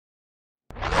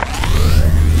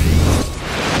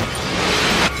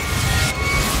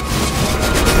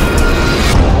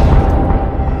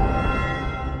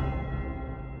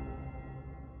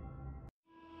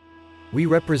We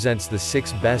represents the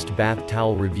 6 best bath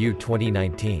towel review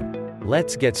 2019.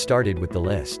 Let's get started with the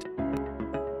list.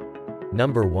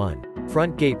 Number 1.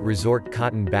 Frontgate Resort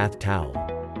Cotton Bath Towel.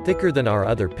 Thicker than our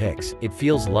other picks, it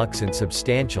feels luxe and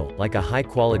substantial, like a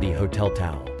high-quality hotel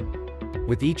towel.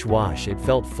 With each wash it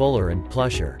felt fuller and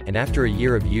plusher, and after a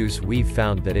year of use we've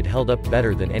found that it held up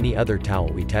better than any other towel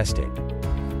we tested.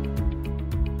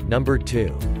 Number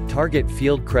 2. Target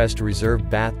Fieldcrest Reserve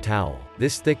Bath Towel.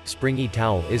 This thick, springy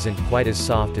towel isn't quite as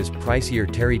soft as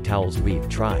pricier terry towels we've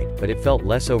tried, but it felt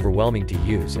less overwhelming to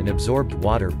use and absorbed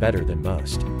water better than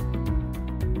most.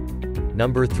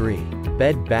 Number 3.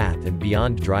 Bed Bath &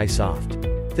 Beyond Dry Soft.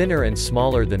 Thinner and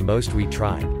smaller than most we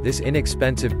tried, this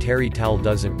inexpensive terry towel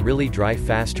doesn't really dry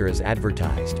faster as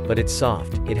advertised, but it's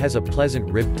soft, it has a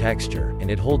pleasant rib texture, and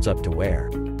it holds up to wear.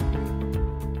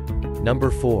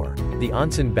 Number 4. The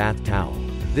Onsen Bath Towel.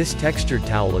 This textured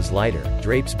towel is lighter,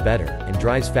 drapes better, and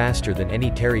dries faster than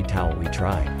any terry towel we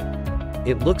tried.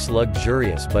 It looks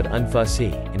luxurious but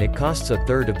unfussy, and it costs a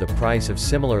third of the price of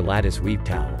similar lattice weave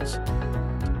towels.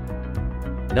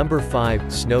 Number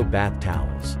 5. Snow Bath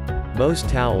Towels. Most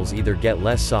towels either get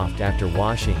less soft after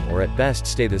washing or at best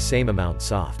stay the same amount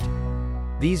soft.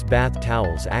 These bath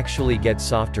towels actually get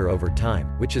softer over time,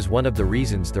 which is one of the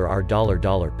reasons they're our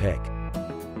 $$ pick.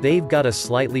 They've got a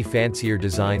slightly fancier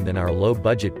design than our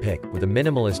low-budget pick, with a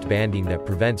minimalist banding that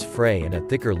prevents fray and a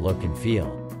thicker look and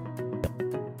feel.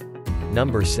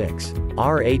 Number 6.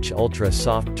 RH Ultra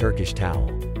Soft Turkish Towel.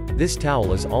 This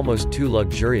towel is almost too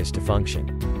luxurious to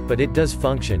function. But it does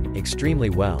function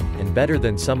extremely well, and better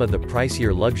than some of the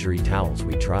pricier luxury towels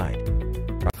we tried.